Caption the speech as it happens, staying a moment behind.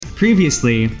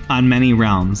Previously, on Many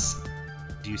Realms,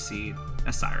 you see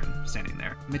a siren standing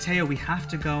there. Mateo, we have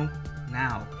to go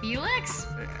now. Felix?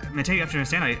 Mateo, you have to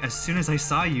understand, as soon as I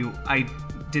saw you, I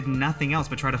did nothing else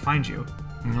but try to find you.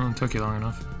 No, it took you long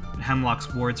enough.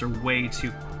 Hemlock's wards are way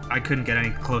too... I couldn't get any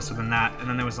closer than that. And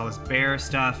then there was all this bear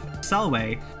stuff.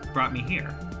 Selway brought me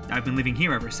here. I've been living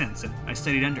here ever since, and I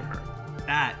studied under her.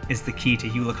 That is the key to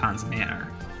Yulikan's manor.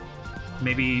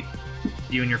 Maybe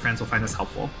you and your friends will find this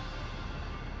helpful.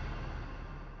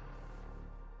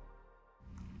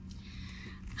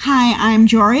 Hi, I'm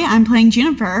Jory. I'm playing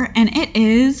Juniper, and it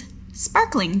is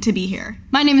sparkling to be here.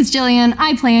 My name is Jillian.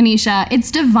 I play Anisha.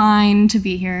 It's divine to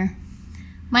be here.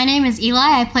 My name is Eli.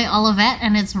 I play Olivette,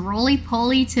 and it's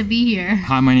roly-poly to be here.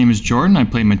 Hi, my name is Jordan. I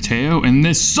play Mateo, and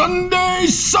this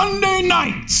Sunday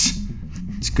night,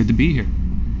 it's good to be here.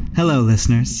 Hello,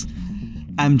 listeners.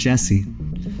 I'm Jesse.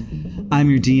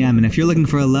 I'm your DM, and if you're looking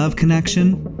for a love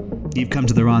connection, you've come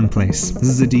to the wrong place. This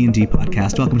is a D&D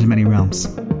podcast. Welcome to Many Realms.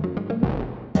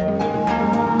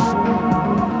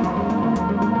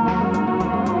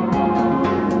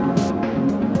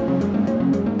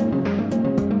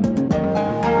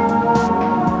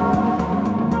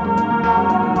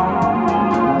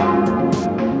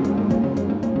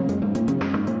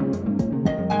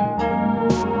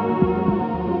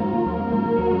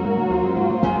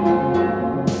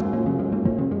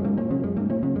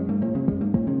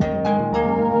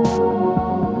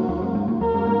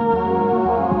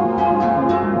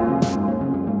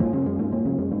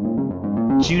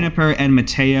 Juniper and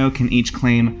Mateo can each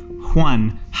claim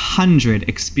 100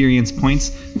 experience points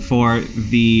for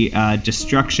the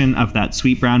destruction of that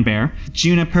sweet brown bear.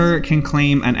 Juniper can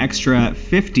claim an extra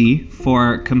 50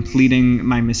 for completing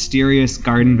my mysterious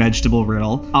garden vegetable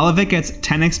riddle. Olivet gets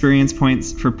 10 experience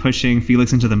points for pushing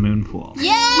Felix into the moon pool.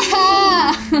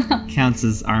 Yeah! Counts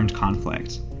as armed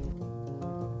conflict.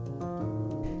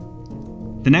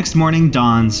 The next morning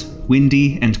dawns,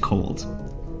 windy and cold.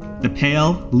 The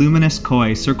pale, luminous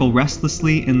koi circle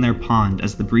restlessly in their pond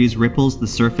as the breeze ripples the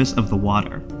surface of the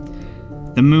water.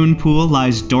 The moon pool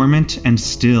lies dormant and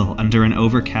still under an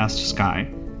overcast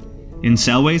sky. In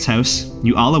Selway's house,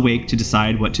 you all awake to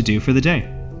decide what to do for the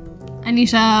day.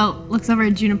 Anisha looks over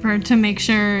at Juniper to make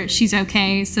sure she's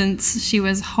okay since she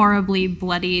was horribly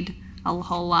bloodied a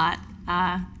whole lot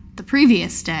the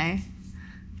previous day.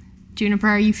 Juniper,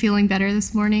 are you feeling better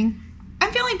this morning?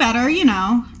 I'm feeling better, you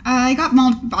know. I got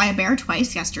mauled by a bear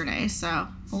twice yesterday, so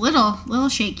a little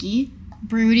shaky.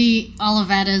 Broody,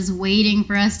 Olivette is waiting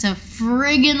for us to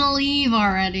friggin' leave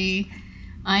already.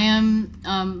 I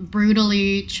am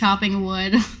brutally chopping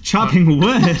wood. Chopping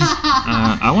wood?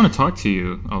 I want to talk to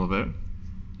you, Olivet.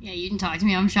 Yeah, you can talk to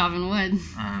me. I'm chopping wood.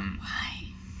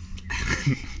 Why?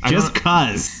 Just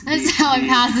cuz. That's how I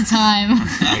pass the time.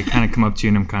 I kind of come up to you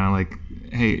and I'm kind of like,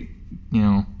 hey, you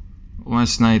know,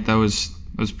 last night that was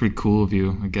pretty cool of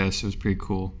you. I guess it was pretty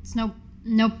cool. It's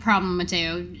no problem,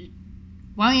 Mateo.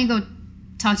 Why don't you go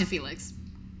talk to Felix?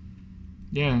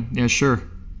 Yeah, sure.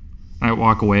 I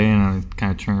walk away and I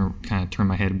kind of turn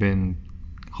my head a bit and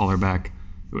holler back.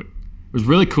 It was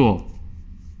really cool.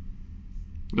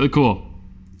 Really cool.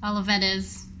 Olivette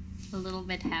is a little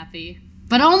bit happy,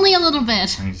 but only a little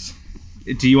bit. Nice.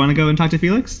 Do you want to go and talk to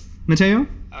Felix, Mateo?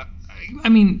 I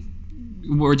mean,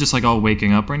 we're just like all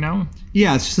waking up right now.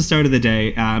 Yeah, it's just the start of the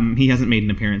day. He hasn't made an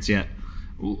appearance yet.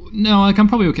 No, like I'm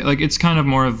probably okay. Like it's kind of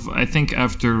more of, I think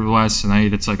after last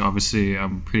night, it's like obviously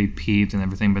I'm pretty peeved and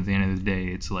everything, but at the end of the day,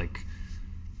 it's like,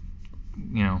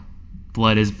 you know,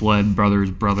 blood is blood, brother is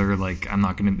brother. Like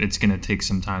it's gonna take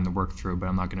some time to work through, but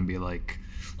I'm not gonna be like,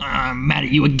 I'm mad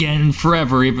at you again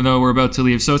forever, even though we're about to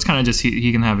leave. So it's kind of just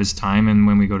he can have his time, and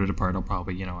when we go to depart, I'll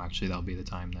probably, you know, actually that'll be the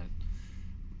time that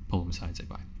pull him aside and say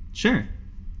bye. Sure.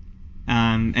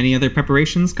 Any other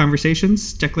preparations,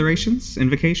 conversations, declarations,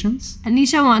 invocations?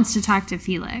 Anisha wants to talk to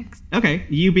Felix. Okay,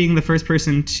 you being the first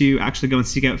person to actually go and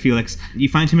seek out Felix, you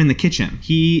find him in the kitchen.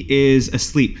 He is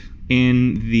asleep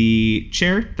in the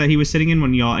chair that he was sitting in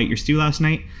when you all ate your stew last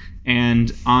night,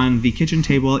 and on the kitchen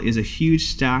table is a huge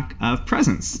stack of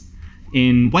presents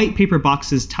in white paper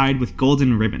boxes tied with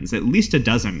golden ribbons, at least a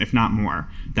dozen, if not more,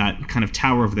 that kind of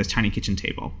tower over this tiny kitchen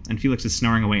table. And Felix is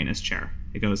snoring away in his chair.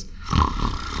 It goes...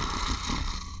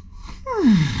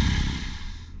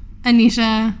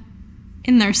 Anisha,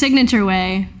 in their signature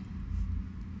way,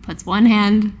 puts one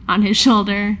hand on his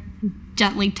shoulder,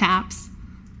 gently taps.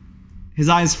 His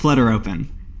eyes flutter open,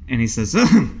 and he says,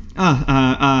 oh,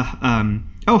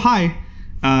 hi.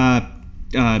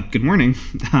 Good morning.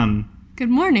 Good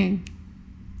morning.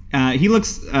 He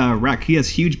looks wrecked. He has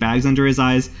huge bags under his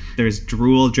eyes. There's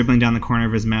drool dribbling down the corner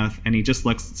of his mouth, and he just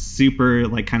looks super,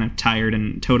 like, kind of tired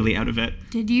and totally out of it.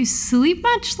 Did you sleep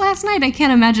much last night? I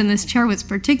can't imagine this chair was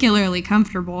particularly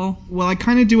comfortable. Well, I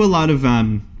kind of do a lot of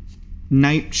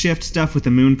night shift stuff with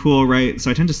the moon pool, right? So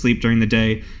I tend to sleep during the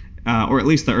day, or at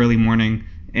least the early morning.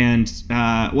 And,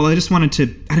 well, I just wanted to...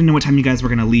 I didn't know what time you guys were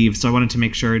going to leave, so I wanted to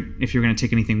make sure if you were going to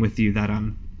take anything with you that...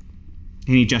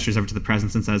 And he gestures over to the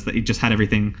presents and says that he just had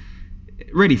everything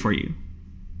ready for you.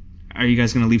 Are you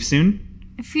guys going to leave soon?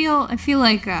 I feel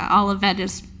like Olivet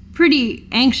is pretty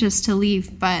anxious to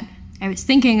leave, but I was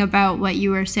thinking about what you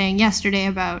were saying yesterday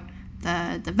about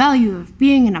the value of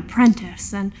being an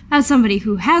apprentice. And as somebody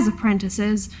who has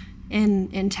apprentices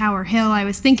in Tower Hill, I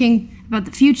was thinking about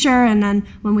the future, and then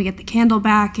when we get the candle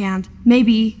back, and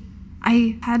maybe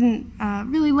I hadn't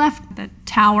really left the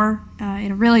tower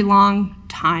in a really long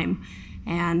time.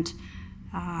 And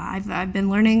I've been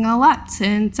learning a lot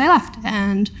since I left,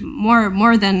 and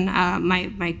more than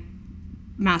my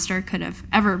master could have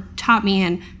ever taught me,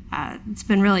 and it's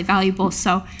been really valuable.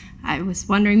 So I was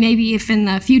wondering maybe if in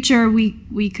the future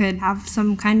we could have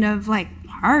some kind of like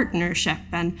partnership,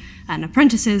 and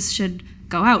apprentices should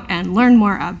go out and learn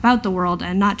more about the world,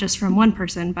 and not just from one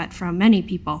person, but from many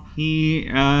people. He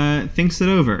thinks it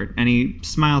over, and he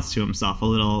smiles to himself, a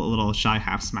little shy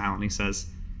half smile, and he says,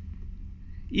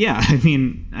 yeah, I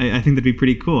mean, I think that'd be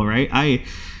pretty cool, right?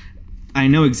 I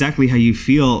know exactly how you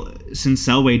feel. Since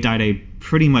Selway died, I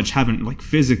pretty much haven't, like,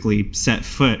 physically set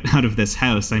foot out of this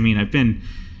house. I mean, I've been,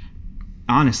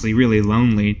 honestly, really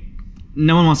lonely.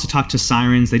 No one wants to talk to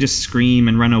sirens. They just scream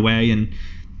and run away, and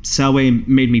Selway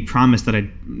made me promise that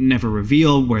I'd never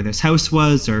reveal where this house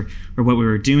was or what we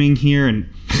were doing here, and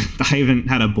I haven't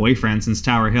had a boyfriend since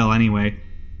Tower Hill anyway.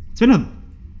 It's been a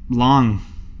long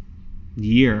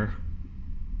year.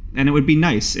 And it would be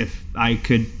nice if I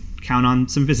could count on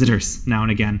some visitors now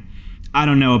and again. I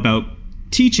don't know about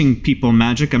teaching people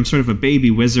magic. I'm sort of a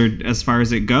baby wizard as far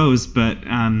as it goes, but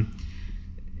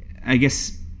I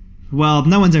guess, well,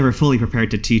 no one's ever fully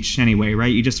prepared to teach anyway,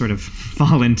 right? You just sort of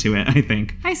fall into it, I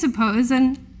think. I suppose,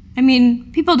 and I mean,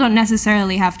 people don't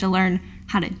necessarily have to learn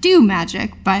how to do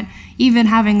magic, but even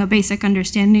having a basic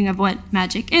understanding of what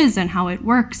magic is and how it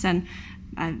works, and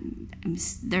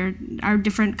there are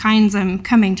different kinds I'm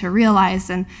coming to realize,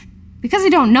 and because I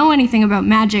don't know anything about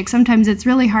magic, sometimes it's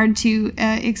really hard to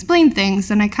explain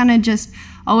things, and I kind of just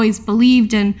always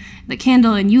believed in the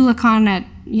candle and Yulikon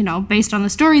based on the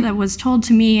story that was told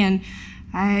to me, and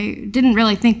I didn't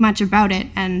really think much about it.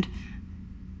 And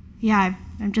yeah,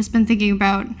 I've just been thinking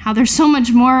about how there's so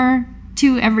much more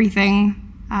to everything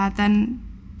than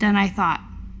I thought.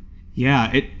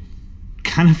 Yeah, it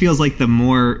kind of feels like the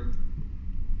more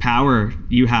power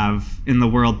you have in the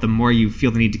world, the more you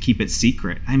feel the need to keep it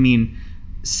secret. I mean,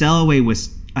 Selway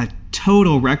was a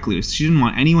total recluse. She didn't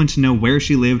want anyone to know where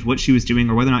she lived, what she was doing,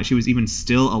 or whether or not she was even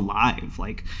still alive.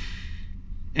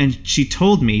 And she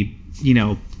told me,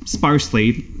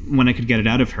 sparsely, when I could get it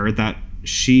out of her, that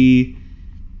she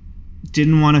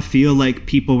didn't want to feel like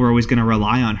people were always going to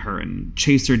rely on her and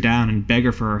chase her down and beg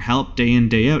her for her help day in,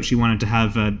 day out. She wanted to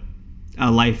have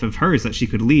a life of hers that she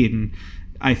could lead, and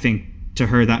I think to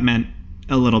her that meant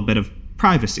a little bit of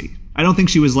privacy. I don't think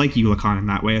she was like Yulikon in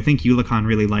that way. I think Yulikon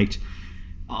really liked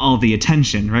all the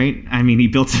attention, right? I mean, he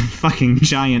built a fucking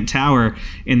giant tower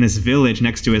in this village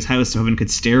next to his house so everyone could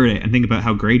stare at it and think about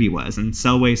how great he was. And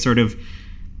Selway sort of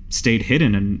stayed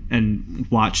hidden and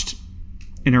watched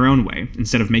in her own way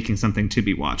instead of making something to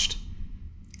be watched.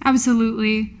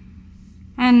 Absolutely.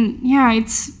 And yeah,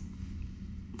 it's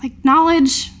like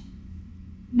knowledge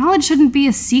shouldn't be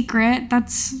a secret.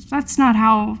 That's not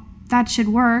how that should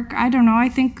work. I don't know. I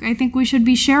think we should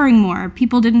be sharing more.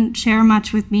 People didn't share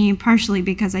much with me, partially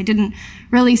because I didn't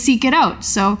really seek it out.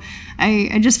 So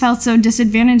I just felt so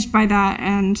disadvantaged by that,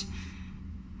 and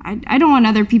I don't want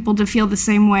other people to feel the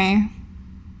same way.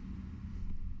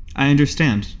 I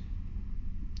understand.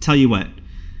 Tell you what,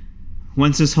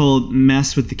 once this whole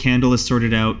mess with the candle is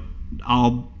sorted out,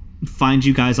 I'll find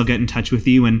you guys, I'll get in touch with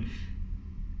you, and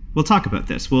we'll talk about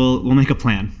this. We'll make a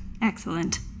plan.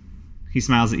 Excellent. He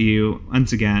smiles at you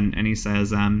once again, and he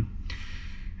says,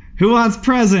 who wants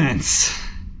presents?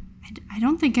 I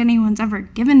don't think anyone's ever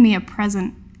given me a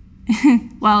present.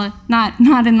 Well, not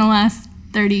in the last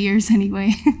 30 years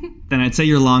anyway. Then I'd say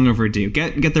you're long overdue.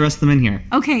 Get the rest of them in here.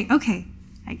 Okay.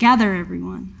 I gather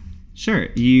everyone. Sure.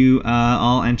 You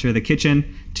all enter the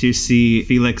kitchen to see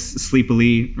Felix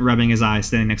sleepily rubbing his eyes,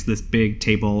 standing next to this big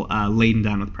table laden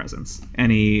down with presents.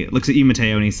 And he looks at you,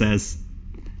 Mateo, and he says,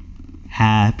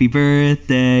 "Happy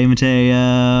birthday,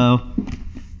 Mateo."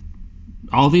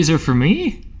 All these are for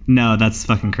me? No, that's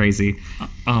fucking crazy.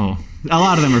 Oh. A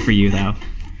lot of them are for you, though.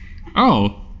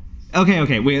 Oh.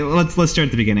 Okay. Wait, let's start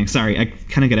at the beginning. Sorry, I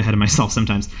kind of get ahead of myself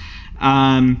sometimes.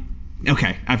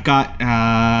 Okay, I've got,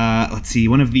 let's see,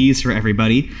 one of these for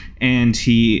everybody. And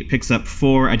he picks up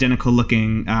 4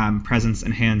 identical-looking presents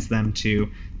and hands them to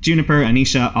Juniper,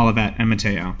 Anisha, Olivet, and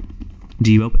Mateo.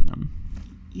 Do you open them?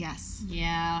 Yes.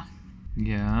 Yeah.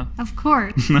 Yeah. Of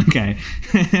course. Okay.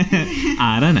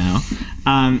 I don't know.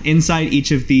 Inside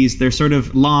each of these, they're sort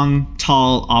of long,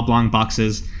 tall, oblong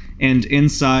boxes. And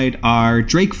inside are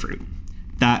drake fruit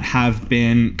that have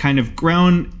been kind of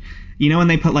grown. You know when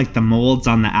they put like the molds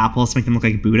on the apples to make them look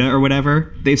like Buddha or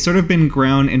whatever? They've sort of been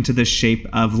grown into the shape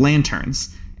of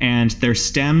lanterns. And their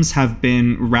stems have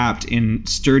been wrapped in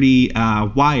sturdy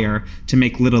wire to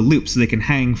make little loops so they can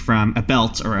hang from a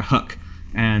belt or a hook.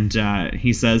 And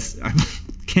he says, I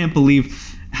can't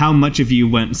believe how much of you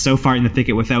went so far in the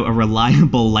thicket without a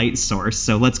reliable light source.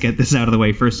 So let's get this out of the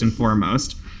way first and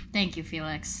foremost. Thank you,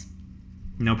 Felix.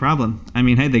 No problem. I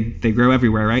mean, hey, they grow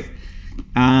everywhere, right?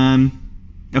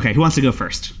 Okay, who wants to go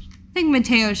first? I think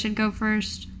Mateo should go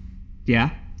first.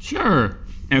 Yeah? Sure.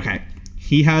 Okay.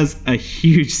 He has a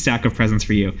huge stack of presents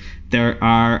for you. There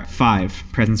are 5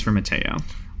 presents for Mateo.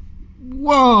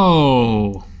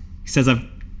 Whoa. He says,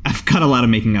 I've got a lot of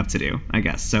making up to do, I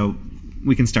guess, so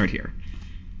we can start here.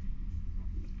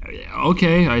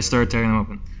 Okay, I start tearing them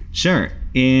open. Sure.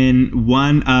 In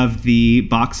one of the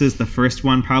boxes, the first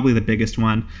one, probably the biggest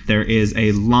one, there is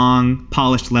a long,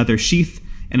 polished leather sheath,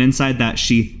 and inside that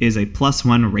sheath is a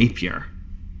 +1 rapier.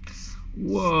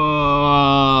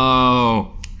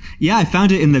 Whoa. Yeah, I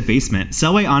found it in the basement.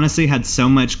 Selway honestly had so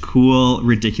much cool,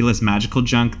 ridiculous, magical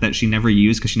junk that she never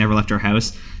used because she never left her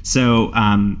house. So,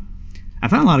 I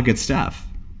found a lot of good stuff.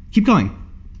 Keep going.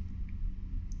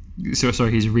 So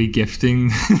sorry, he's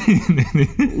re-gifting.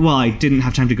 Well, I didn't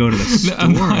have time to go to the store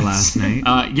last night.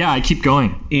 Yeah, I keep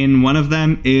going. In one of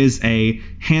them is a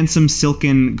handsome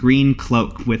silken green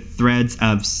cloak with threads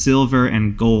of silver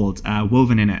and gold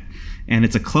woven in it. And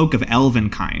it's a cloak of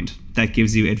elven kind that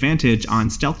gives you advantage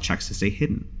on stealth checks to stay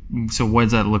hidden. So what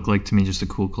does that look like to me? Just a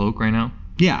cool cloak right now?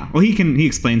 Yeah, well, he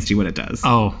explains to you what it does.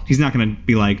 Oh. He's not going to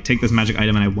be like, take this magic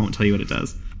item and I won't tell you what it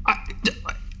does. This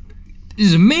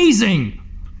is amazing!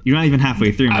 You're not even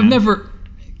halfway through, man.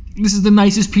 This is the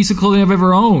nicest piece of clothing I've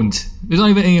ever owned. There's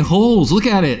not even any holes. Look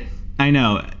at it. I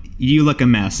know. You look a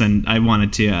mess, and I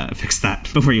wanted to fix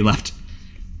that before you left.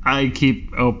 I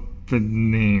keep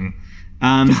opening.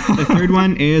 The third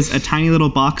one is a tiny little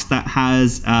box that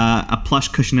has a plush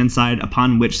cushion inside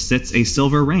upon which sits a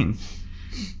silver ring.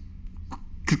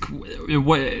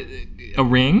 What? A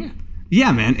ring?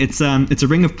 Yeah, man. It's a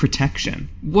ring of protection.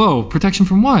 Whoa, protection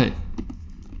from what?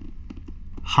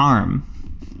 Harm.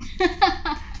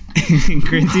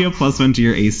 Grants you a +1 to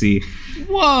your AC.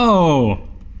 Whoa!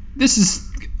 This is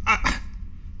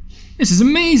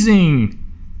amazing!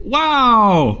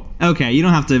 Wow! Okay, you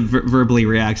don't have to verbally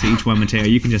react to each one, Mateo.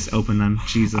 You can just open them.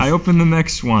 Jesus. I open the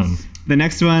next one. The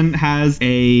next one has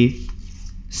a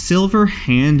silver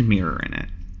hand mirror in it.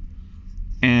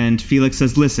 And Felix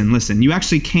says, listen, you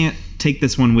actually can't take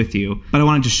this one with you, but I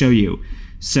wanted to show you.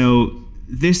 So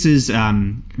this is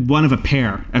one of a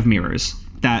pair of mirrors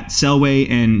that Selway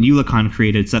and Eulacon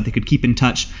created so that they could keep in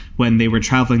touch when they were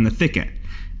traveling the thicket.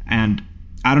 And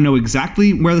I don't know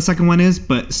exactly where the second one is,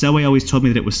 but Selway always told me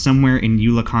that it was somewhere in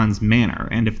Eulacon's manor.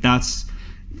 And if that's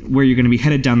where you're going to be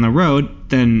headed down the road,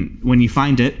 then when you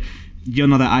find it, you'll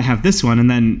know that I have this one,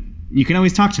 and then you can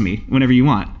always talk to me whenever you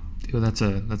want. Dude, that's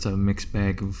a mixed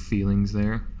bag of feelings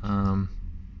there.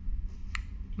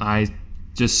 I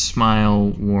just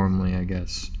smile warmly, I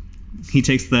guess. He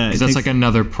takes the... 'Cause that's like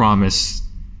another promise,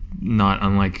 not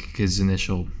unlike his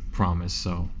initial promise.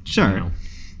 So sure. You know.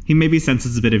 He maybe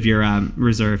senses a bit of your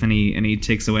reserve, and he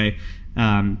takes away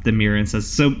the mirror and says,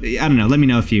 "So I don't know. Let me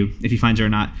know if you find it or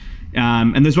not."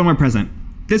 And there's one more present.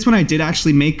 This one I did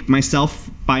actually make myself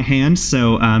by hand,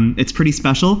 so it's pretty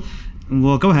special.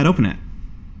 Well, go ahead, open it.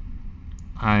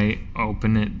 I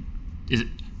open it. Is it?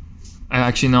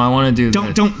 Actually, no. I want to do.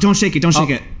 Don't shake it. Don't shake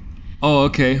it. Oh,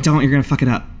 okay. Don't. You're gonna fuck it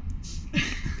up.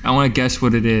 I want to guess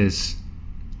what it is.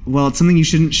 Well, it's something you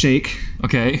shouldn't shake.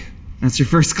 Okay. That's your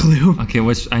first clue. Okay.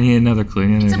 I need another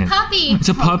clue. It's a puppy. It's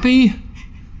a puppy.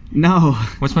 No.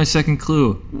 What's my second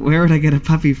clue? Where would I get a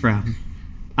puppy from?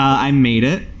 I made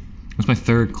it. What's my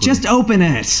third clue? Just open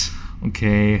it.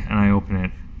 Okay, and I open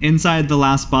it. Inside the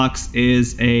last box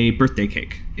is a birthday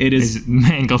cake. It Is it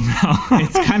mangled now?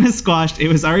 It's kind of squashed. It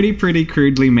was already pretty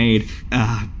crudely made.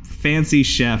 Fancy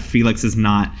chef Felix is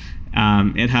not.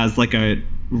 It has like a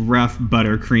rough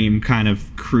buttercream kind of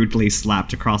crudely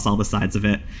slapped across all the sides of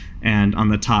it. And on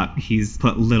the top, he's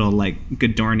put little, like,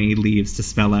 Gadorni leaves to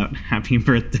spell out Happy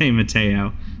Birthday,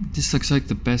 Mateo. This looks like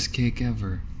the best cake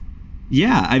ever.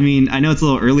 Yeah, I mean, I know it's a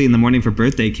little early in the morning for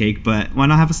birthday cake, but why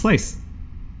not have a slice?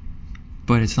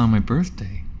 But it's not my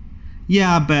birthday.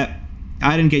 Yeah, but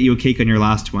I didn't get you a cake on your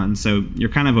last one, so you're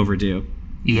kind of overdue.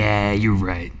 Yeah, you're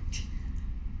right.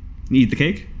 You eat the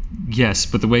cake? Yes,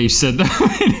 but the way you said that,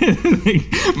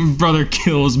 like, my brother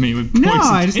kills me with poison. No,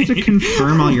 I just have to cake.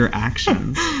 confirm all your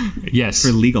actions Yes, for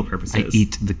legal purposes. I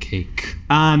eat the cake.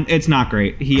 It's not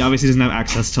great. He obviously doesn't have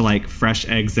access to, like, fresh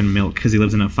eggs and milk because he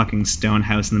lives in a fucking stone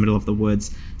house in the middle of the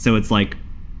woods. So it's, like,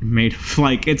 made of,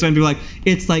 like, it's when people are like,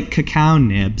 it's like cacao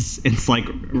nibs. It's, like,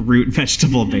 root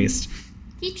vegetable based.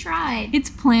 He tried. It's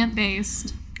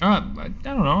plant-based. I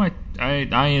don't know.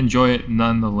 I enjoy it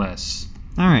nonetheless.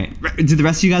 All right. Do the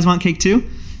rest of you guys want cake too?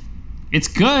 It's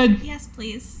good. Yes,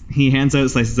 please. He hands out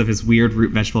slices of his weird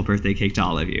root vegetable birthday cake to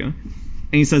all of you. And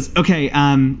he says, okay,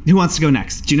 who wants to go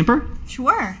next? Juniper?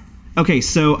 Sure. Okay,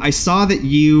 so I saw that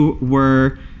you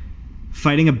were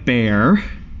fighting a bear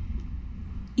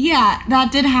Yeah,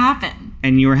 that did happen.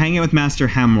 and you were hanging out with Master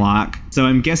Hemlock. So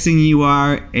I'm guessing you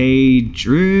are a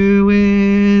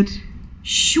druid?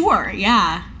 Sure,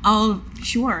 yeah.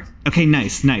 Sure. Okay,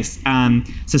 nice. So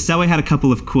Selway had a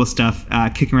couple of cool stuff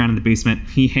kicking around in the basement.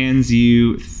 He hands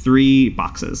you 3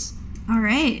 boxes. All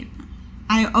right.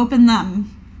 I open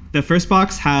them. The first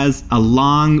box has a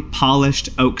long, polished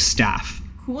oak staff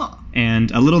Cool. and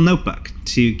a little notebook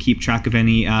to keep track of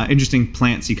any interesting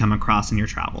plants you come across in your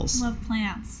travels. Love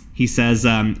plants. He says,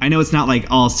 I know it's not like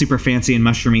all super fancy and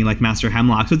mushroomy like Master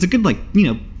Hemlock, so it's a good, like,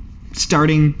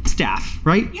 starting staff,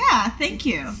 right? Yeah, thank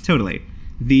you. Totally.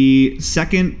 The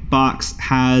second box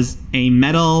has a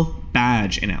metal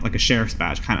badge in it, like a sheriff's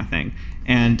badge kind of thing.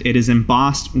 And it is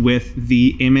embossed with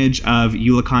the image of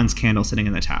Eulicon's candle sitting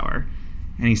in the tower.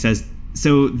 And he says,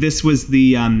 so this was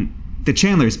the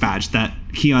Chandler's badge that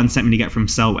Keon sent me to get from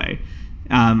Selway.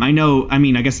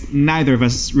 I guess neither of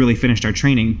us really finished our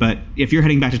training, but if you're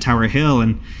heading back to Tower Hill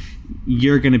and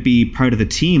you're going to be part of the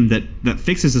team that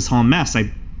fixes this whole mess,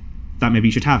 I thought maybe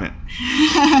you should have it.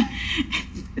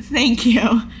 Thank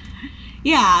you.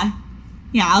 Yeah,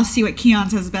 I'll see what Keon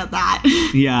says about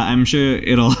that. Yeah, I'm sure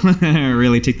it'll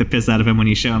really take the piss out of him when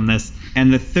you show him this.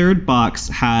 And the third box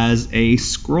has a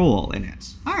scroll in it.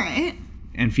 All right.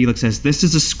 And Felix says, this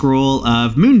is a scroll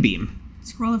of Moonbeam.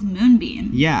 Scroll of Moonbeam.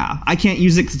 Yeah, I can't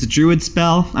use it because it's a druid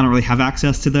spell. I don't really have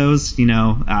access to those,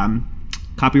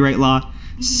 copyright law.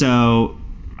 So,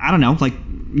 I don't know,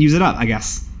 use it up, I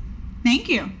guess. Thank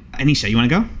you. Anisha, you want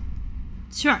to go?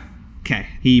 Sure. Okay.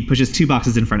 He pushes 2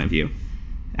 boxes in front of you.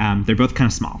 They're both kind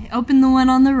of small. Open the one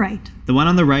on the right. The one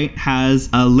on the right has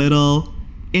a little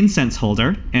incense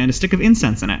holder and a stick of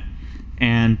incense in it.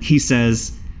 And he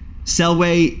says,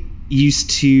 Selway used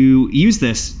to use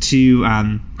this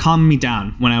to calm me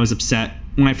down when I was upset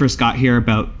when I first got here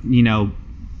about,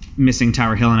 missing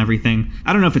Tower Hill and everything.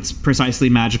 I don't know if it's precisely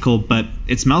magical, but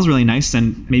it smells really nice,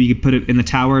 and maybe you could put it in the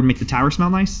tower and make the tower smell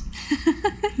nice.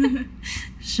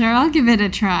 Sure, I'll give it a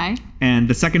try. And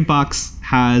the second box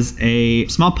has a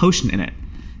small potion in it.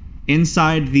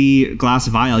 Inside the glass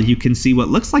vial, you can see what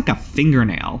looks like a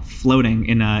fingernail floating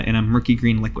in a murky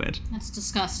green liquid. That's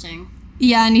disgusting.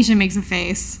 Yeah, Anisha makes a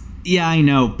face. Yeah, I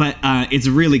know, but it's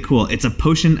really cool. It's a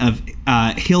potion of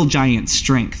hill giant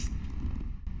strength.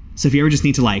 So if you ever just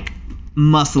need to,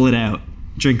 muscle it out,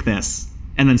 drink this,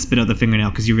 and then spit out the fingernail,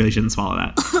 because you really shouldn't swallow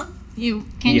that.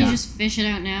 Can't you just fish it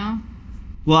out now?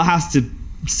 Well, it has to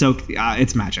soak.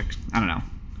 It's magic. I don't know.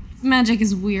 Magic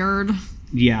is weird.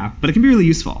 Yeah, but it can be really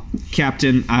useful.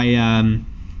 Captain, I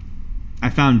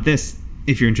found this,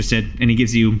 if you're interested, and he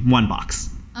gives you 1 box.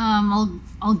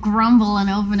 I'll grumble and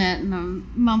open it, and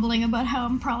I'm mumbling about how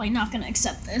I'm probably not going to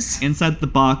accept this. Inside the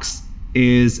box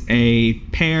is a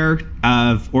pair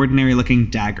of ordinary-looking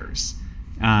daggers.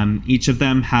 Each of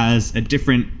them has a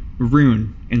different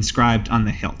rune inscribed on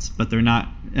the hilt, but they're not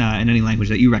in any language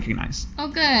that you recognize. Oh,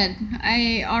 good.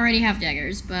 I already have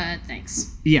daggers, but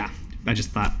thanks. Yeah, I just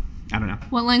thought, I don't know.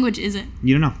 What language is it?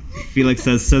 You don't know. Felix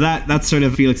says, so that's sort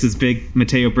of Felix's big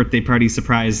Mateo birthday party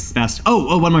surprise fest.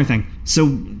 Oh, one more thing. So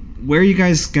where are you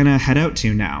guys gonna head out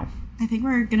to now? I think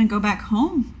we're gonna go back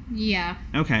home. Yeah.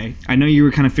 Okay. I know you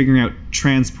were kind of figuring out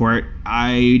transport.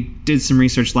 I did some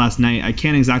research last night. I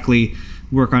can't exactly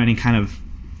work on any kind of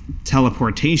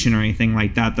teleportation or anything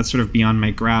like that. That's sort of beyond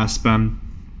my grasp.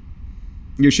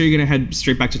 You're sure you're gonna head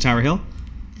straight back to Tower Hill?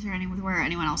 Is there anywhere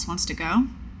anyone else wants to go?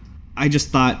 I just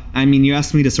thought, you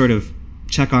asked me to sort of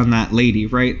check on that lady,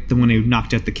 right? The one who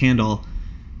knocked out the candle.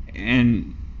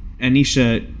 And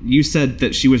Anisha, you said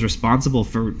that she was responsible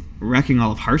for wrecking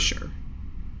all of Harsher.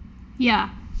 Yeah.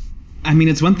 I mean,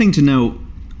 it's one thing to know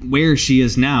where she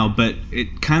is now, but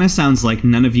it kind of sounds like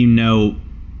none of you know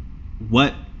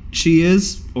what she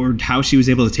is or how she was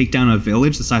able to take down a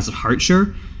village the size of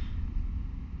Harsher.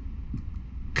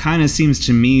 Kind of seems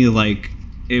to me like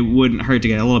it wouldn't hurt to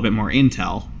get a little bit more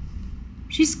intel.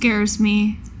 She scares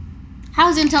me.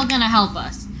 How's Intel gonna help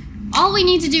us? All we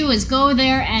need to do is go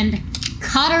there and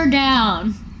cut her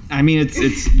down. I mean,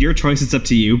 it's your choice. It's up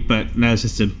to you, but that's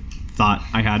just a thought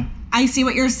I had. I see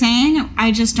what you're saying.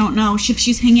 I just don't know if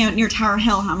she's hanging out near Tower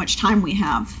Hill, how much time we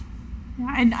have.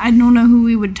 I don't know who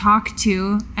we would talk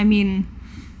to. I mean,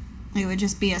 It would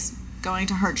just be us going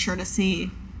to Harsher to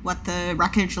see what the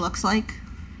wreckage looks like.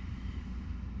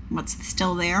 What's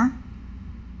still there.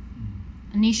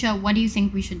 Anisha, what do you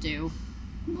think we should do?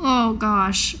 oh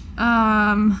gosh.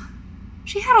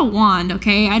 She had a wand,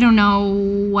 okay? I don't know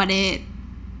what it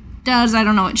does. I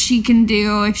don't know what she can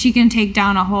do. If she can take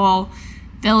down a whole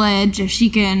village, if she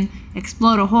can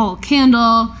explode a whole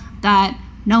candle that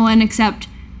no one except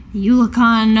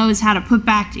Yulikon knows how to put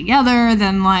back together,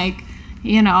 then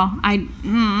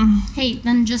Hey,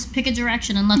 then just pick a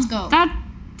direction and let's go. that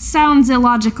sounds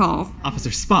illogical. Officer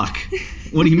Spock,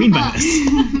 what do you mean by this?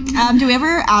 Do we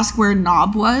ever ask where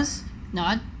Nob was?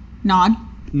 Nod? Nod?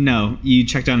 No, you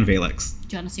checked on Valix.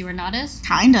 Do you want to see where Nod is?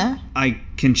 Kinda. I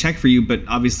can check for you, but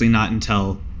obviously not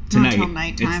until tonight. Not till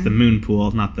nighttime. It's the moon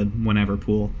pool, not the whenever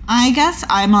pool. I guess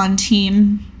I'm on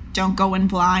team don't go in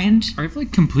blind. I've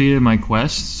completed my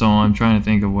quest, so I'm trying to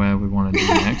think of what we want to do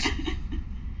next.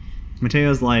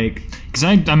 Mateo's like, Because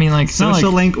I mean, it's not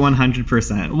social like, link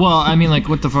 100%. well, I mean,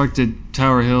 what the fuck did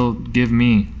Tower Hill give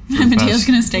me? for the Mateo's past,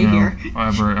 gonna stay here.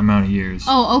 However amount of years.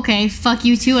 Oh, okay. Fuck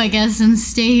you too, I guess, and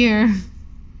stay here.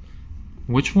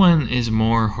 Which one is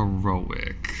more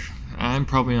heroic? I'm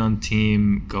probably on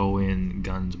team go in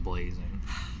guns blazing.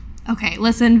 Okay,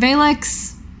 listen,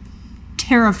 Valix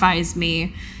terrifies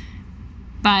me.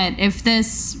 But if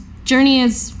this journey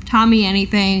has taught me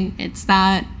anything, it's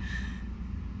that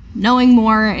knowing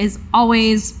more is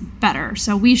always better.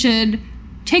 So we should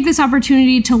take this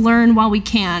opportunity to learn while we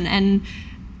can. And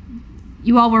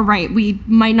you all were right. We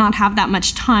might not have that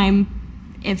much time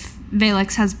if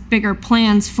Valix has bigger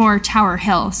plans for Tower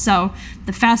Hill. So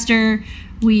the faster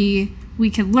we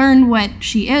can learn what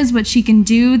she is, what she can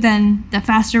do, then the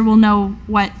faster we'll know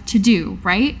what to do,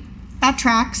 right? That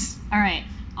tracks. All right.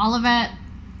 Olivet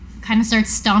kind of starts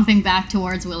stomping back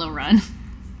towards Willow Run.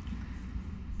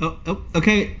 Oh,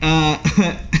 okay.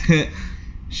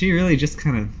 She really just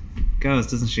kind of goes,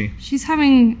 doesn't she? She's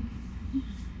having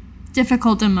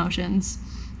difficult emotions.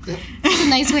 That's a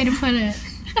nice way to put it.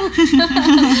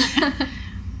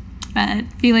 But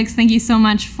Felix, thank you so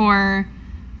much for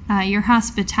your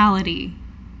hospitality.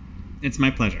 It's my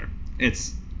pleasure.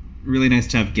 It's really nice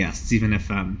to have guests, even if,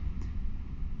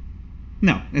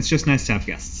 no, it's just nice to have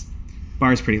guests.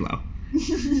 Bar's pretty low.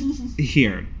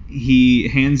 Here, he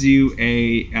hands you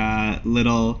a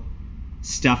little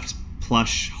stuffed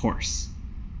plush horse.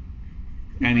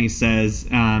 And he says,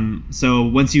 so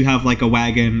once you have a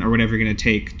wagon or whatever you're going to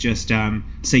take, just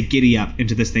say giddy up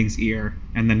into this thing's ear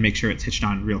and then make sure it's hitched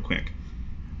on real quick.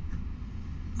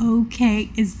 Okay,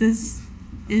 is this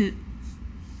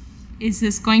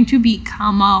going to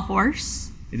become a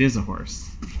horse? It is a horse.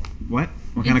 What?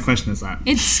 What kind of question is that?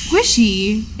 It's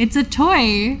squishy. It's a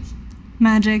toy.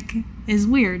 Magic is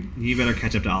weird. You better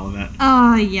catch up to all of it.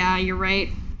 Oh, yeah, you're right.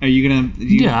 Are you going to...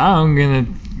 Yeah, I'm gonna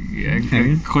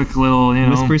Okay. a quick little,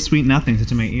 Whisper sweet nothings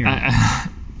into my ear.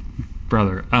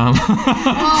 brother.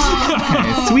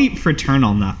 Okay, sweet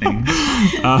fraternal nothing.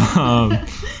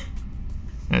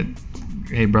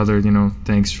 Hey, brother.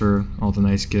 Thanks for all the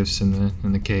nice gifts and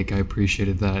the cake. I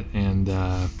appreciated that, and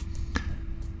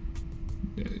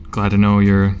glad to know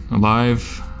you're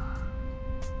alive.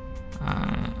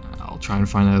 I'll try and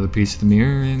find that other piece of the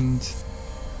mirror, and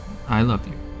I love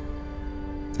you.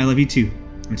 I love you too,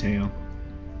 Mateo.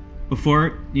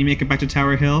 Before you make it back to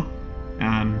Tower Hill,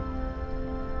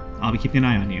 I'll be keeping an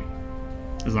eye on you.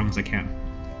 As long as I can.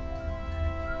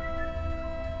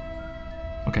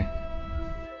 Okay.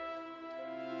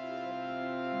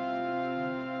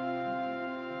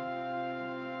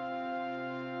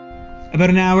 About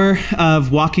an hour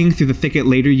of walking through the thicket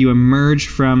later, you emerge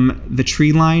from the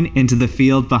tree line into the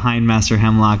field behind Master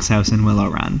Hemlock's house in Willow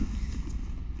Run.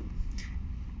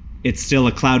 It's still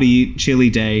a cloudy, chilly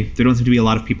day. There don't seem to be a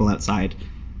lot of people outside.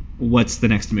 What's the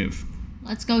next move?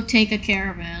 Let's go take a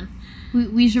caravan.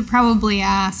 We should probably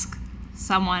ask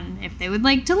someone if they would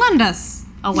like to lend us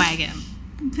a wagon.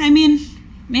 I mean,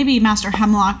 maybe Master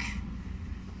Hemlock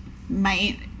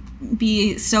might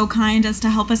be so kind as to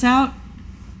help us out?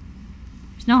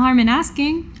 There's no harm in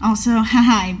asking. Also,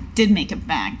 haha, I did make it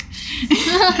back. Do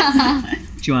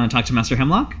you want to talk to Master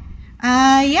Hemlock?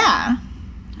 Yeah.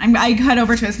 I head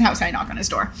over to his house and I knock on his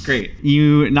door. Great.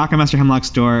 You knock on Master Hemlock's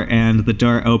door, and the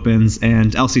door opens,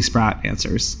 and Elsie Spratt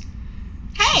answers.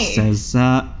 Hey! Says,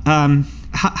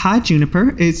 hi,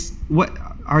 Juniper. What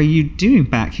are you doing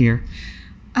back here?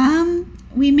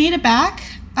 We made it back.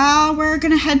 We're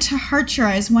gonna head to Hartshire.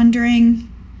 I was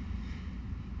wondering,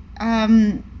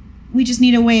 we just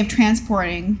need a way of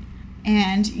transporting,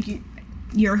 and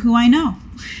you're who I know.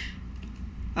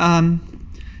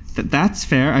 That's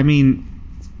fair. I mean,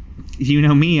 you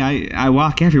know me. I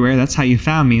walk everywhere. That's how you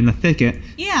found me, in the thicket.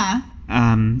 Yeah.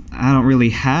 I don't really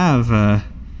have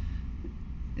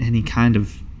any kind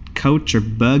of coach or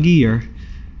buggy or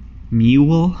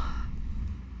mule.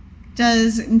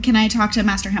 Can I talk to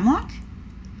Master Hemlock?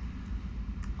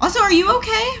 Also, are you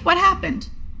okay? What happened?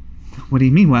 What do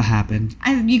you mean, what happened?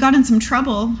 You got in some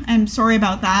trouble. I'm sorry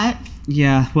about that.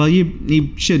 Yeah, well,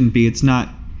 you shouldn't be. It's not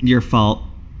your fault.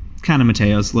 Kind of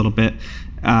Mateo's a little bit,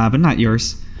 but not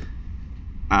yours.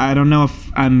 I don't know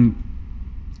if I'm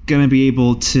gonna be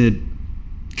able to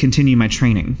continue my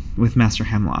training with Master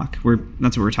Hemlock.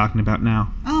 That's what we're talking about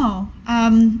now. Oh,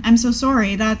 I'm so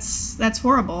sorry. That's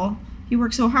horrible. You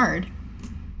work so hard.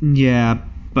 Yeah,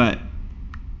 but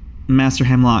Master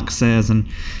Hemlock says, and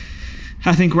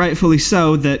I think rightfully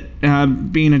so,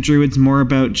 that being a druid's more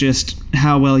about just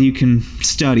how well you can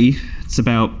study. It's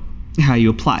about how you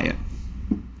apply it.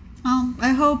 Well, I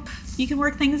hope you can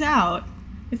work things out.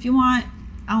 If you want,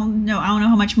 I don't know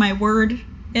how much my word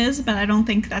is, but I don't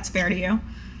think that's fair to you.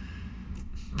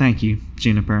 Thank you,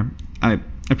 Juniper. I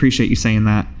appreciate you saying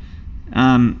that.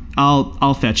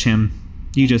 I'll fetch him.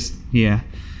 You just, yeah.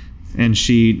 And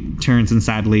she turns and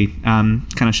sadly kind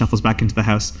of shuffles back into the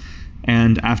house.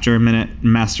 And after a minute,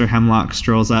 Master Hemlock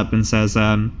strolls up and says,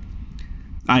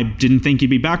 I didn't think you'd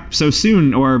be back so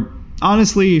soon, or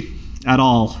honestly, at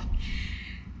all.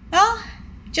 Well,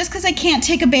 just because I can't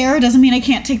take a bear doesn't mean I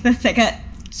can't take the thicket.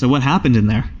 So what happened in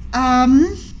there?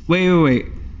 Wait.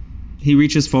 He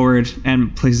reaches forward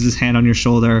and places his hand on your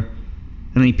shoulder,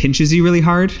 and then he pinches you really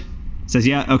hard. Says,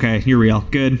 yeah, okay, you're real.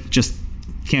 Good. Just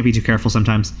can't be too careful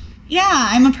sometimes. Yeah,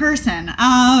 I'm a person.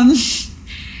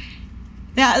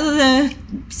 The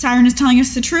siren is telling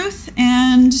us the truth,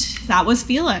 and that was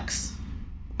Felix.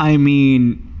 I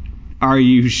mean, are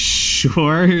you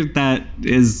sure that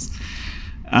is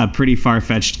a pretty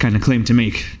far-fetched kind of claim to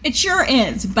make? It sure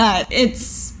is, but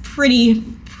it's pretty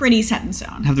set in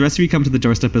stone. Have the rest of you come to the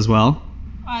doorstep as well?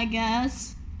 I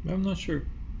guess. I'm not sure.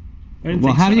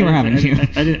 Well, having you or having you?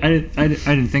 I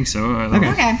didn't think so.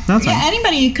 Okay. That's yeah, fine.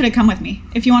 anybody could have come with me.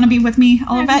 If you want to be with me,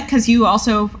 Olivet, because you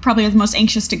also probably are the most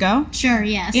anxious to go. Sure,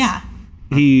 yes. Yeah.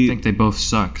 I think they both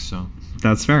suck, so.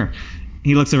 That's fair.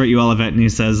 He looks over at you, Olivet, and he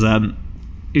says,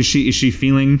 is she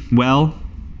feeling well?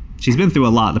 She's been through a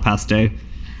lot the past day.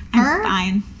 Her? I'm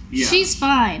fine. Yeah. She's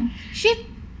fine. She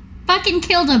fucking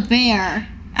killed a bear.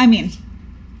 I mean,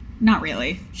 not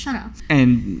really. Shut up.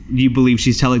 And you believe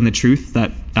she's telling the truth,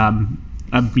 that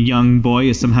a young boy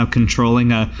is somehow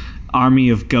controlling a army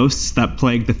of ghosts that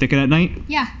plague the thicket at night?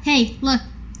 Yeah, hey, look,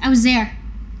 I was there.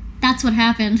 That's what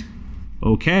happened.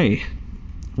 Okay.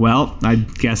 Well, I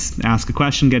guess ask a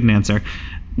question, get an answer.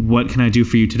 What can I do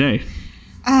for you today?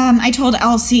 I told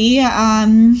Elsie,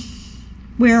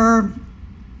 we're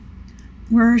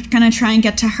gonna try and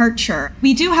get to Hartshire.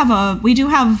 We do have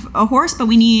a horse, but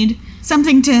we need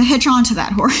something to hitch onto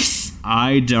that horse.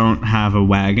 I don't have a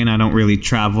wagon. I don't really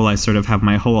travel. I sort of have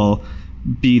my whole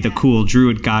be the cool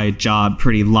druid guy job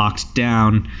pretty locked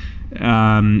down.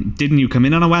 Didn't you come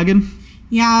in on a wagon?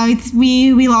 Yeah,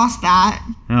 we lost that.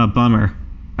 Oh, bummer.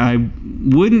 I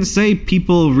wouldn't say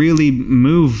people really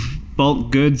move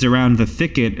bulk goods around the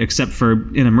thicket except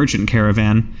for in a merchant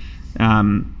caravan.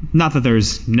 Not that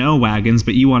there's no wagons,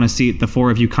 but you want to seat the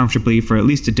four of you comfortably for at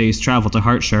least a day's travel to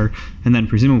Hartshire, and then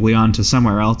presumably on to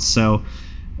somewhere else. So,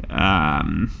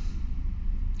 try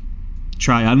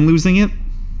unlosing it.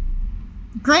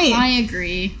 Great. I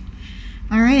agree.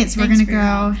 All right, so Thanks we're for your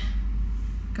gonna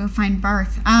go find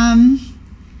Barth.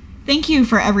 Thank you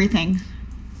for everything,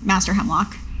 Master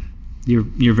Hemlock.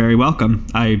 You're very welcome.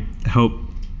 I hope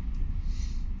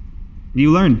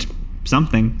you learned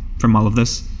something from all of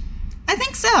this. I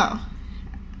think so.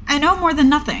 I know more than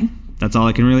nothing. That's all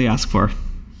I can really ask for.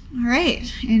 All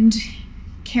right, and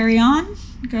carry on.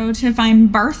 Go to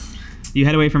find Barth. You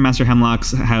head away from Master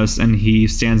Hemlock's house, and he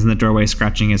stands in the doorway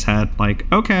scratching his head like,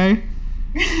 okay.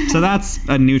 So that's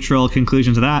a neutral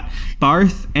conclusion to that.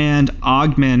 Barth and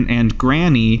Ogman and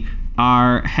Granny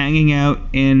are hanging out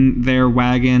in their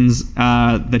wagons,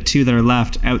 the two that are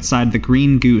left, outside the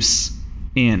Green Goose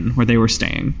Inn where they were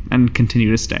staying and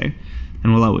continue to stay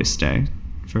and will always stay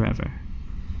forever.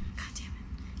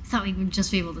 I thought we would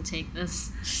just be able to take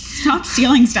this. Stop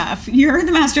stealing stuff. You're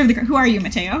the master of the... Who are you,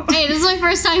 Mateo? Hey, this is my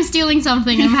first time stealing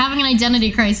something. I'm having an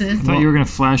identity crisis. I thought you were gonna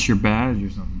flash your badge or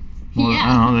something. Well, Yeah.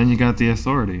 I don't know. Then you got the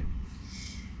authority.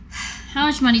 How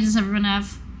much money does everyone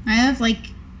have? I have, I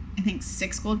think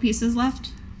 6 gold pieces left.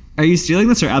 Are you stealing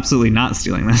this or absolutely not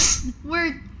stealing this?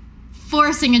 We're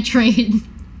forcing a trade.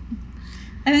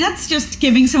 I mean, that's just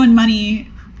giving someone money.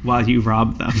 While you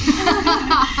rob them.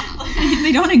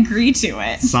 They don't agree to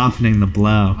it. Softening the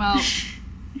blow. Well,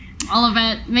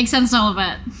 Olivet. Makes sense to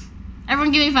Olivet.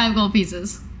 Everyone give me 5 gold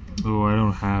pieces. Oh, I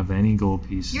don't have any gold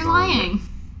pieces. You're lying.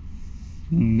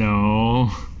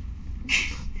 No.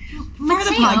 For the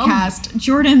Mateo. podcast,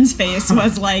 Jordan's face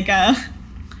was like I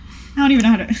don't even know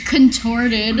how to...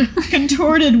 Contorted.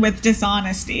 contorted with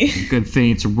dishonesty. Good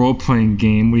thing it's a role-playing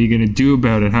game. What are you gonna do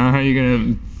about it, huh? How are you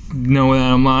gonna know that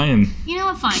I'm lying? You know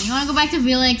what? Fine. You want to go back to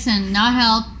Felix and not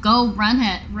help? Go run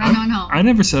on home. I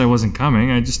never said I wasn't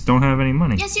coming. I just don't have any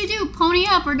money. Yes, you do. Pony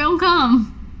up or don't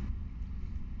come.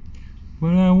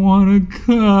 But I wanna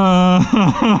come. I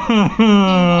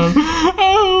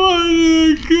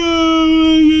wanna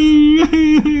come.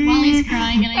 While he's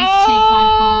crying, and I take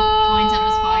 5 gold coins out of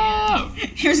his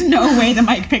pocket. There's no way the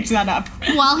mic picked that up.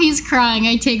 While he's crying,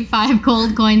 I take 5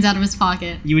 gold coins out of his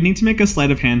pocket. You would need to make a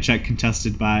sleight of hand check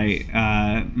contested by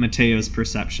Mateo's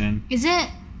perception. Is it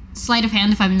sleight of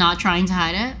hand if I'm not trying to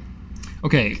hide it?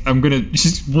 Okay, I'm gonna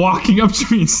just walking up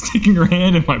to me and sticking her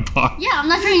hand in my pocket. Yeah, I'm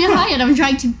not trying to hide it. I'm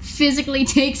trying to physically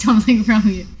take something from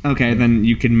you. Okay, then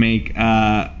you can make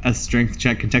a strength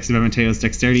check contested by Mateo's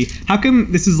dexterity. How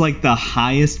come this is the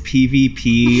highest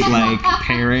PvP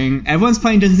pairing? Everyone's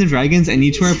playing Dungeons and Dragons, and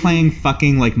you two are playing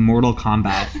fucking Mortal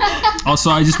Kombat. Also,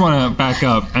 I just want to back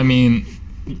up. I mean,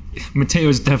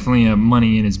 Mateo's definitely a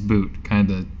money in his boot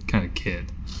kind of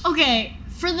kid. Okay,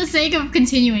 for the sake of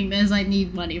continuing this, I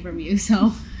need money from you,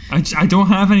 so... I don't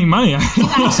have any money.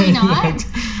 actually not?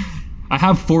 I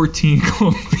have 14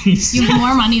 gold pieces. You have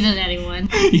more money than anyone.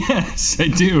 Yes, I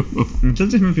do. It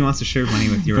doesn't matter if he wants to share money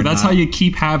with you or But that's not. how you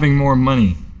keep having more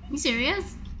money. You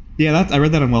serious? Yeah, I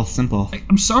read that on Well Simple.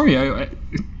 I'm sorry.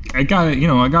 I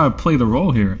gotta play the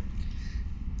role here.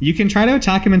 You can try to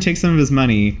attack him and take some of his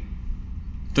money.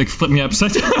 Flip me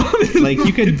upside down.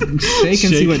 You could shake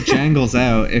and see what jangles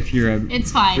out if you're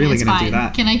It's fine, really it's gonna fine. do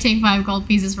that. Can I take 5 gold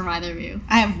pieces from either of you?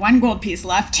 I have 1 gold piece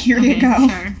left. Here Okay, you go.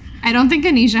 sure. I don't think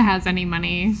Anisha has any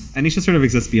money. Anisha sort of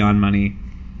exists beyond money.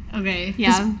 Okay.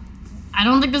 Yeah. I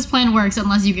don't think this plan works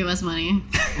unless you give us money.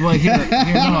 Well, here, no,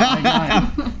 I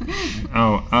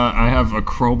got. I have a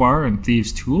crowbar and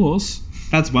thieves' tools.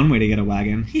 That's one way to get a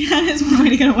wagon. Yeah, that is one way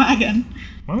to get a wagon.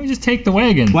 Why don't we just take the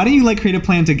wagon? Why don't you create a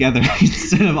plan together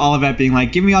instead of all of that being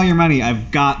give me all your money,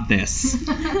 I've got this.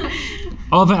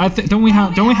 All of it. Don't we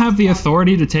have the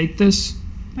authority to take this?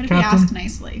 What if Captain? we ask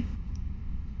nicely?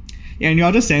 Yeah, and you're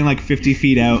all just saying 50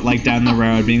 feet out, down the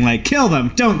road, being kill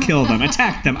them, don't kill them,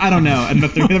 attack them, I don't know. And the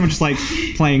 3 of them are just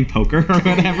playing poker or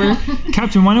whatever.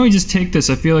 Captain, why don't we just take this?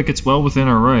 I feel like it's well within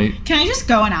our right. Can I just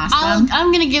go and ask them?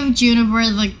 I'm gonna give Juniper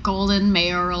the golden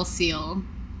mayoral seal.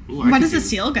 What is the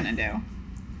seal gonna do?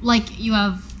 You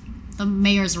have the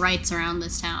mayor's rights around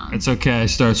this town. It's okay. I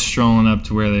start strolling up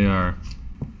to where they are.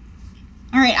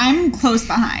 All right, I'm close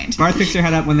behind. Barth picks her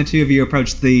head up when the two of you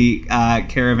approach the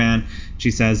caravan. She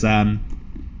says,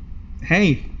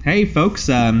 hey, folks,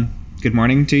 good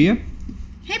morning to you.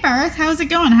 Hey, Barth, how's it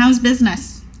going? How's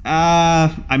business?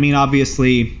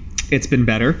 Obviously, it's been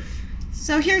better.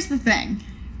 So here's the thing.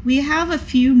 We have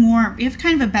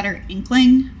kind of a better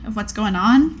inkling of what's going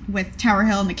on with Tower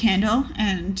Hill and the candle,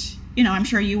 and, I'm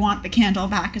sure you want the candle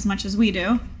back as much as we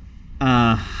do.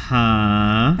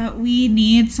 Uh-huh. But we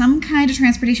need some kind of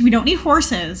transportation. We don't need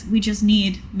horses. We just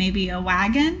need maybe a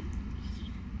wagon.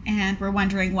 And we're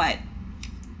wondering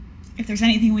if there's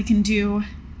anything we can do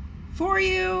for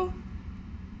you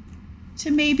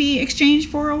to maybe exchange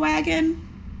for a wagon.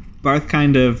 Barth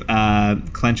kind of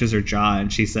clenches her jaw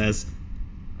and she says,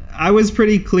 I was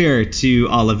pretty clear to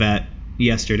Olivet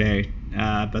yesterday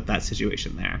about that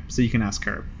situation there, so you can ask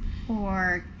her.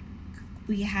 Or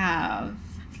we have...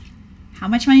 How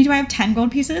much money do I have? 10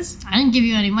 gold pieces? I didn't give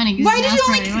you any money. 'Cause Why you did didn't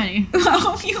you ask for any money.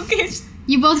 Oh, you guys...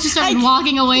 You both just started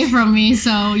walking away from me,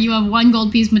 so you have 1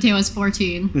 gold piece. Mateo has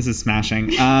 14. This is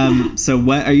smashing. So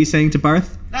what are you saying to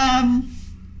Barth?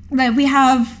 That we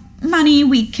have money,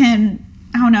 we can...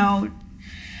 I don't know...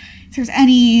 If there's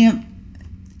anything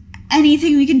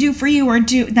we can do for you or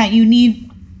do that you need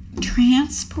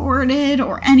transported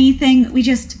or anything.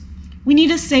 We need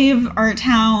to save our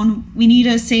town. We need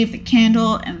to save the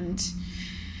candle, and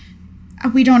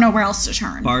we don't know where else to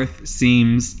turn. Barth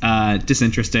seems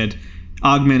disinterested.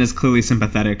 Ogman is clearly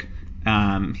sympathetic.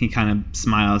 He kind of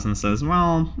smiles and says,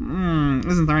 well,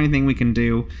 isn't there anything we can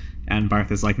do? And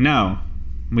Barth is like, no,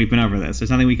 we've been over this.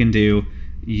 There's nothing we can do.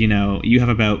 You know, you have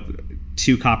about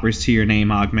 2 coppers to your name,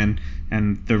 Ogman,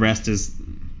 and the rest is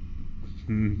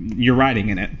you're riding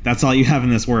in it. That's all you have in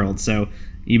this world, so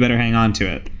you better hang on to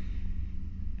it.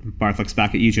 Barth looks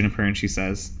back at you, Juniper, and she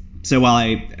says, so while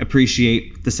I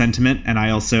appreciate the sentiment, and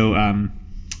I also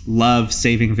love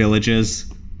saving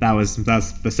villages, that's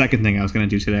the second thing I was going to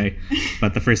do today,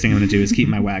 but the first thing I'm going to do is keep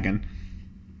my wagon.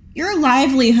 Your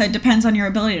livelihood depends on your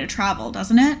ability to travel,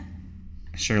 doesn't it?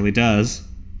 It surely does,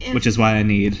 which is why I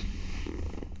need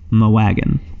my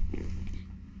wagon.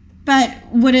 But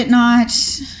would it not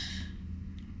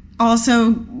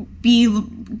also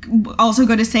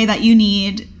go to say that you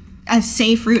need a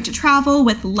safe route to travel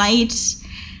with light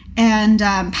and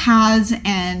paths,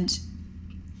 and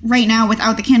right now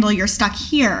without the candle you're stuck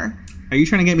here? Are you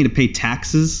trying to get me to pay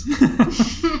taxes?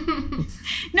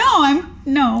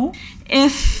 No.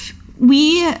 If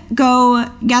we go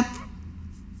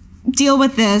deal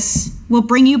with this, we'll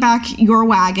bring you back your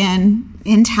wagon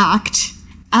intact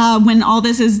when all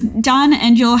this is done,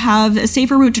 and you'll have a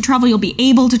safer route to travel. You'll be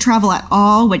able to travel at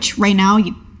all, which right now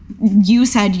you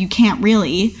said you can't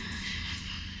really.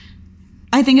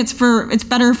 I think it's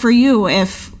better for you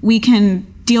if we can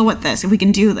deal with this, if we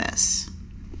can do this.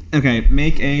 Okay,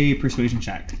 make a persuasion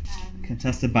check.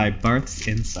 Contested by Barth's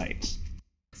insight.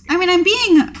 I mean, I'm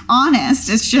being honest.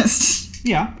 It's just...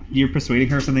 Yeah, you're persuading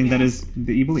her of something that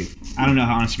you believe. I don't know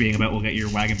how honest you're being about we'll get your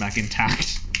wagon back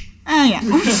intact. Oh, yeah.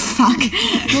 Oh, fuck.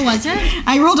 What was it?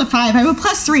 I rolled a 5. I have a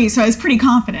 +3, so I was pretty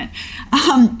confident.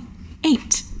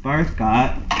 8. Barth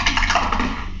got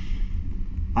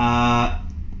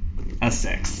a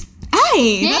 6.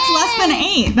 Hey, that's less than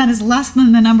 8. That is less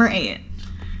than the number 8.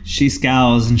 She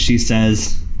scowls and she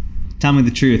says, tell me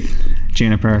the truth,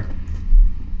 Juniper.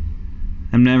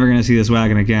 I'm never going to see this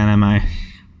wagon again, am I?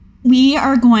 We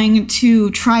are going to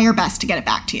try our best to get it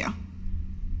back to you.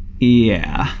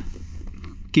 Yeah.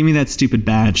 Give me that stupid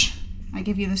badge. I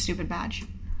give you the stupid badge.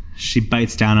 She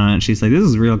bites down on it. She's like, this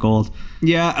is real gold.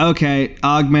 Yeah, okay.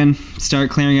 Ogman, start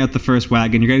clearing out the first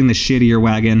wagon. You're getting the shittier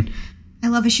wagon. I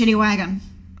love a shitty wagon.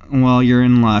 Well, you're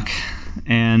in luck.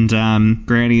 And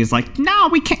Granny is like, no,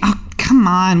 we can't. Oh, come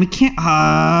on. We can't.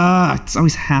 It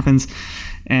always happens.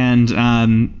 And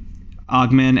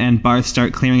Ogman and Barth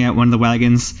start clearing out one of the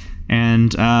wagons.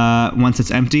 And once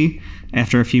it's empty,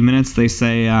 after a few minutes, they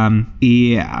say,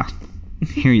 yeah,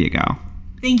 here you go.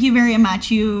 Thank you very much.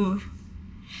 You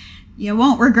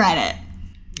won't regret it.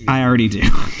 I already do.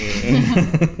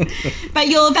 But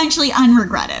you'll eventually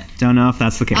unregret it. Don't know if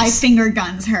that's the case. I finger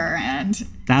guns her, and...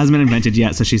 That hasn't been invented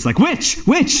yet, so she's like, witch!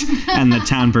 And the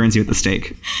town burns you at the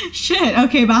stake. Shit,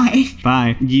 okay, bye.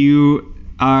 Bye. You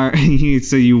are...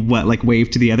 So you, wave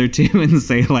to the other two and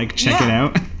say, check it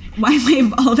out? Why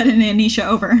wave Olivet and Anisha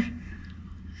over?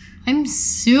 I'm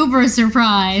super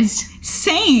surprised,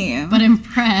 Same. but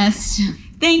impressed.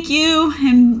 Thank you,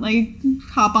 and,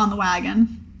 hop on the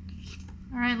wagon.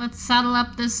 All right, let's saddle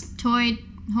up this toy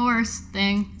horse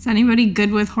thing. Is anybody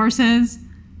good with horses?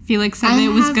 Felix said I it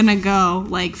was have- gonna go,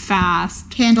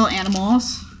 fast. Candle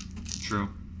animals. True.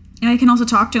 And I can also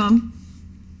talk to him.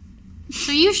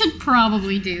 So you should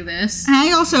probably do this. And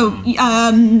I also,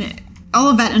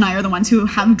 Olivet and I are the ones who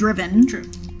have driven. True.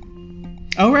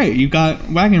 Oh, right. You got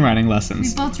wagon riding We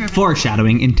lessons. both driven.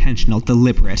 Foreshadowing, intentional,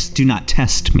 deliberate. Do not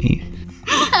test me.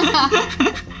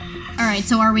 All right,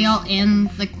 so are we all in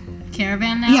the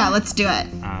caravan now? Yeah, let's do it.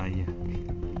 Yeah.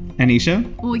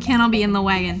 Anisha? Well, we can't all be in the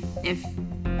wagon if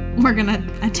we're gonna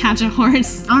attach a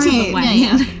horse All to right, the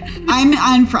wagon. I'm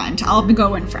on front. I'll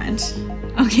go in front.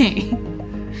 Okay.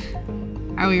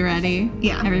 Are we ready?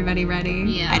 Yeah. Everybody ready?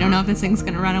 Yeah. I don't know if this thing's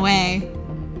gonna run away.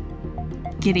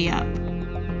 Giddy up.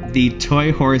 The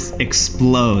toy horse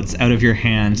explodes out of your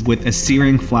hand with a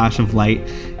searing flash of light,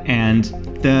 and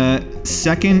the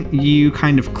second you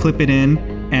kind of clip it in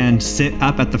and sit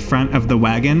up at the front of the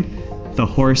wagon, the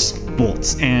horse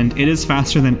bolts, and it is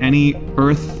faster than any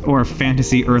Earth or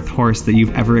fantasy Earth horse that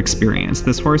you've ever experienced.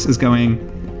 This horse is going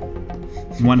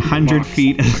 100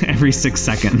 feet every 6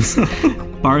 seconds.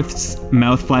 Barth's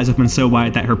mouth flies open so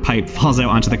wide that her pipe falls out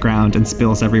onto the ground and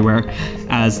spills everywhere.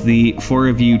 As the four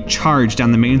of you charge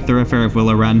down the main thoroughfare of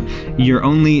Willow Run, you're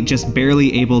only just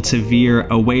barely able to veer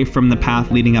away from the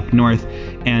path leading up north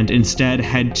and instead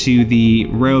head to the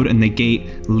road and the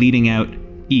gate leading out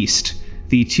east.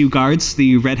 The two guards,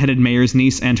 the redheaded mayor's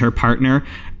niece and her partner,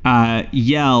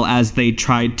 yell as they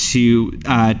try to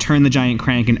turn the giant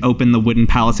crank and open the wooden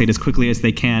palisade as quickly as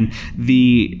they can.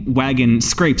 The wagon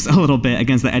scrapes a little bit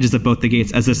against the edges of both the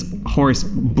gates as this horse,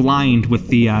 blind with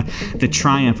the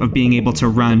triumph of being able to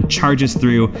run, charges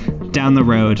through down the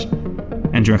road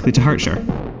and directly to Heartshire.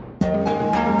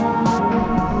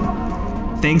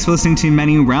 Thanks for listening to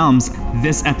Many Realms.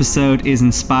 This episode is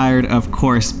inspired, of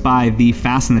course, by the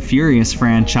Fast and the Furious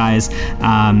franchise.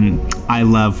 I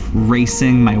love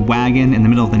racing my wagon in the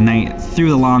middle of the night through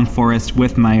the long forest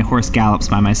with my horse gallops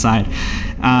by my side.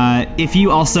 If you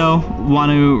also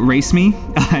want to race me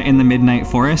in the midnight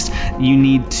forest, you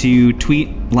need to tweet,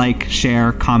 like,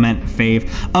 share, comment, fave.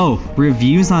 Oh,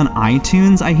 reviews on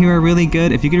iTunes I hear are really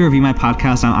good. If you could review my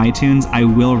podcast on iTunes, I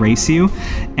will race you.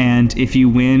 And if you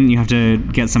win, you have to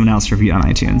get someone else reviewed on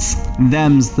iTunes.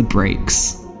 Them's the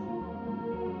breaks.